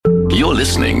You're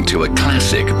listening to a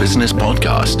classic business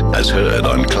podcast as heard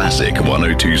on Classic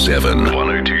 1027.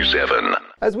 1027.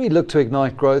 As we look to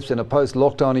ignite growth in a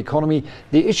post-lockdown economy,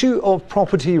 the issue of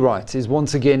property rights is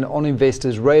once again on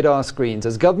investors' radar screens.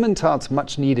 As government touts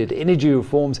much-needed energy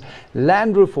reforms,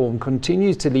 land reform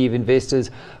continues to leave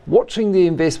investors watching the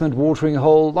investment watering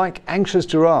hole like anxious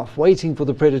giraffe, waiting for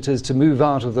the predators to move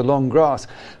out of the long grass.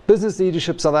 Business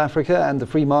Leadership South Africa and the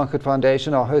Free Market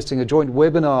Foundation are hosting a joint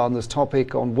webinar on this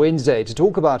topic on Wednesday to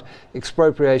talk about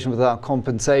expropriation without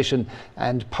compensation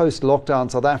and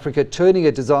post-lockdown South Africa turning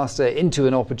a disaster into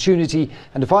an opportunity.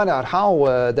 And to find out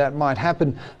how that might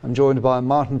happen, I'm joined by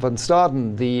Martin van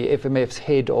Staden, the FMF's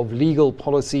head of legal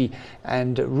policy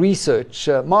and research.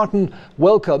 Martin,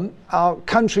 welcome. Our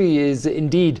country is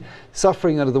indeed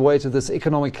suffering under the weight of this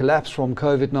economic collapse from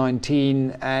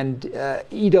COVID-19 and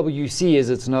EWC, as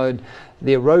it's known,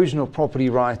 the erosion of property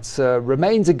rights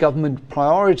remains a government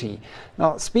priority.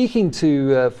 Now, speaking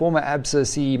to former ABSA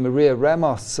CEO Maria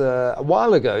Ramos a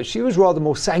while ago, she was rather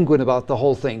more sanguine about the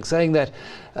whole thing, saying that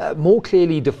more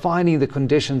clearly defining the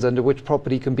conditions under which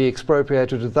property can be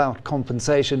expropriated without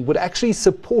compensation would actually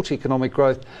support economic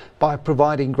growth by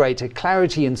providing greater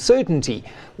clarity and certainty.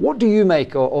 What do you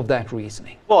make of that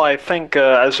reasoning? Well, I think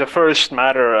as a first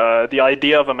matter, the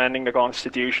idea of amending the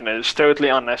Constitution is totally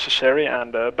unnecessary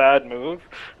and a bad move.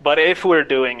 But if we're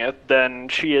doing it, then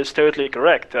she is totally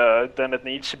correct. Then it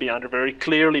needs to be under very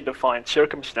clearly defined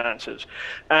circumstances.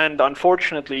 And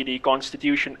unfortunately, the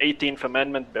Constitution 18th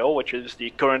Amendment Bill, which is the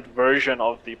current version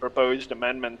of the proposed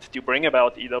amendment to bring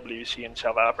about EWC in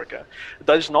South Africa,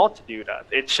 does not do that.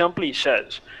 It simply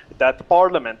says that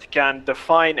Parliament can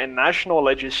define in national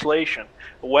legislation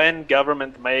when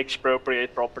government may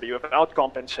expropriate property without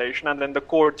compensation, and then the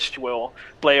courts will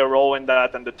play a role in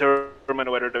that and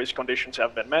determine whether those conditions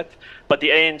have been met. But the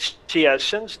ANC has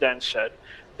since then said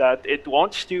that it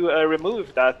wants to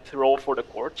remove that role for the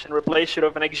courts and replace it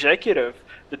with an executive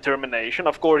determination.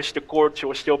 Of course, the courts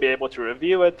will still be able to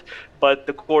review it, but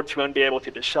the courts won't be able to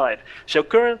decide. So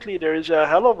currently there is a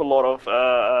hell of a lot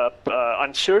of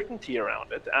uncertainty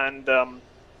around it. And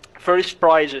first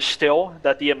prize is still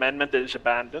that the amendment is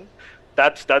abandoned.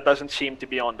 That doesn't seem to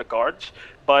be on the cards.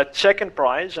 But second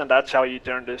prize, and that's how you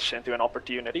turn this into an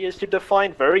opportunity, is to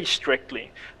define very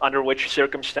strictly under which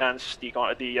circumstance the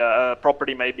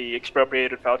property may be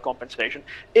expropriated without compensation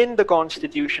in the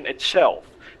Constitution itself.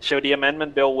 So the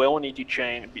amendment bill will need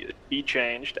to be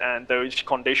changed, and those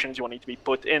conditions will need to be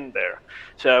put in there.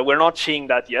 So we're not seeing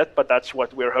that yet, but that's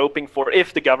what we're hoping for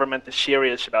if the government is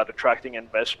serious about attracting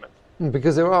investment.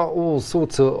 Because there are all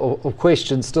sorts of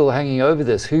questions still hanging over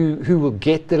this. Who will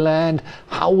get the land?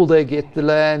 How will they get the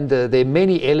land? There are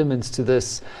many elements to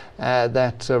this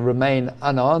that remain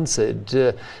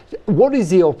unanswered. What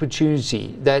is the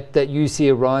opportunity that you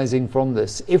see arising from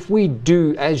this? If we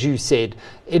do, as you said,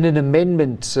 in an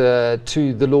amendment to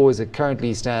the law as it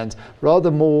currently stands, rather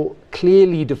more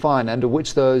clearly define under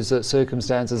which those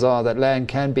circumstances are that land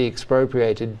can be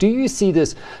expropriated, do you see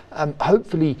this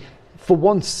hopefully for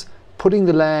once putting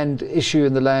the land issue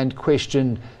and the land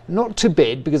question not to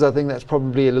bed, because I think that's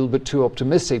probably a little bit too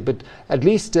optimistic, but at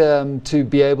least to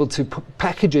be able to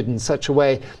package it in such a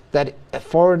way that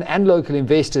foreign and local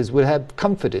investors would have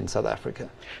comfort in South Africa?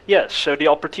 Yes, so the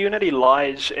opportunity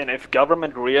lies in if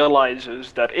government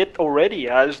realizes that it already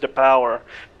has the power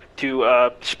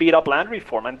to speed up land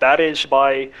reform, and that is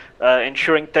by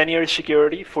ensuring tenure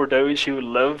security for those who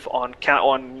live on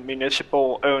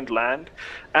municipal-owned land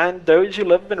and those who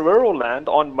live in rural land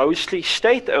on mostly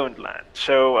state-owned land.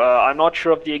 So I'm not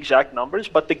sure of the exact numbers,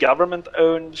 but the government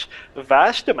owns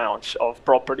vast amounts of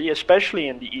property, especially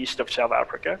in the east of South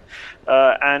Africa.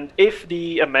 And if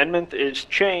the amendment is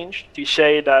changed to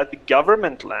say that the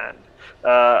government land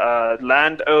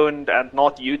owned and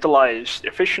not utilized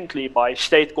efficiently by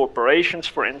state corporations,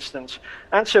 for instance,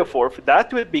 and so forth,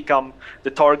 that would become the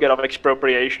target of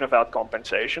expropriation without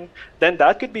compensation, then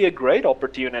that could be a great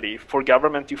opportunity for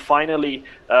government to finally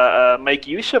make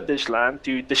use of this land,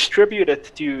 to distribute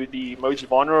it to the most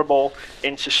vulnerable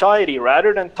in society,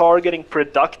 rather than targeting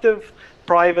productive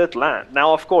private land.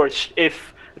 Now, of course,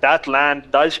 if that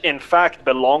land does in fact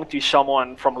belong to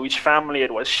someone from whose family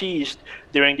it was seized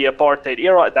during the apartheid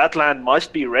era, that land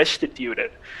must be restituted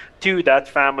to that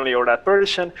family or that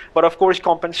person. But of course,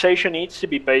 compensation needs to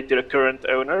be paid to the current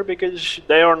owner, because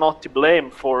they are not to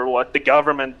blame for what the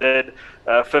government did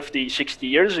 50, 60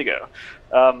 years ago.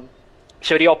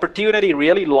 So the opportunity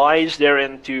really lies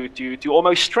therein to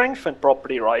almost strengthen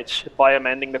property rights by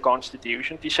amending the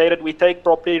constitution to say that we take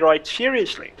property rights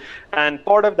seriously. And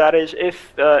part of that is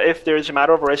if there's a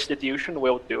matter of restitution,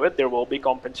 we'll do it. There will be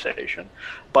compensation.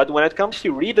 But when it comes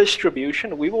to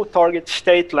redistribution, we will target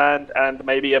state land and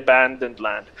maybe abandoned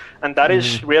land. And that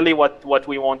is really what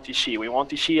we want to see. We want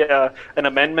to see an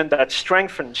amendment that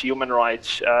strengthens human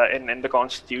rights in the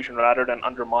constitution rather than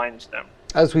undermines them.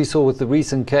 As we saw with the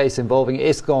recent case involving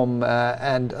Eskom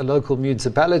and a local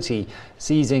municipality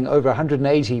seizing over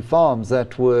 180 farms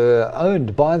that were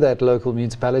owned by that local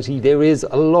municipality, there is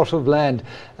a lot of land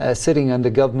sitting under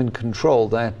government control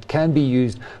that can be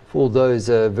used for those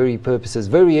very purposes.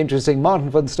 Very interesting. Martin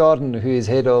van Staden, who is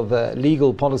head of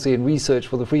legal policy and research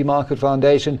for the Free Market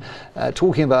Foundation,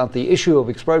 talking about the issue of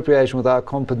expropriation without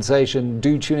compensation.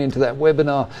 Do tune into that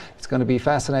webinar. It's going to be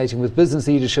fascinating with Business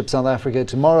Leadership South Africa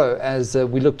tomorrow as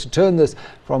we look to turn this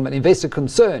from an investor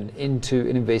concern into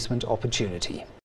an investment opportunity.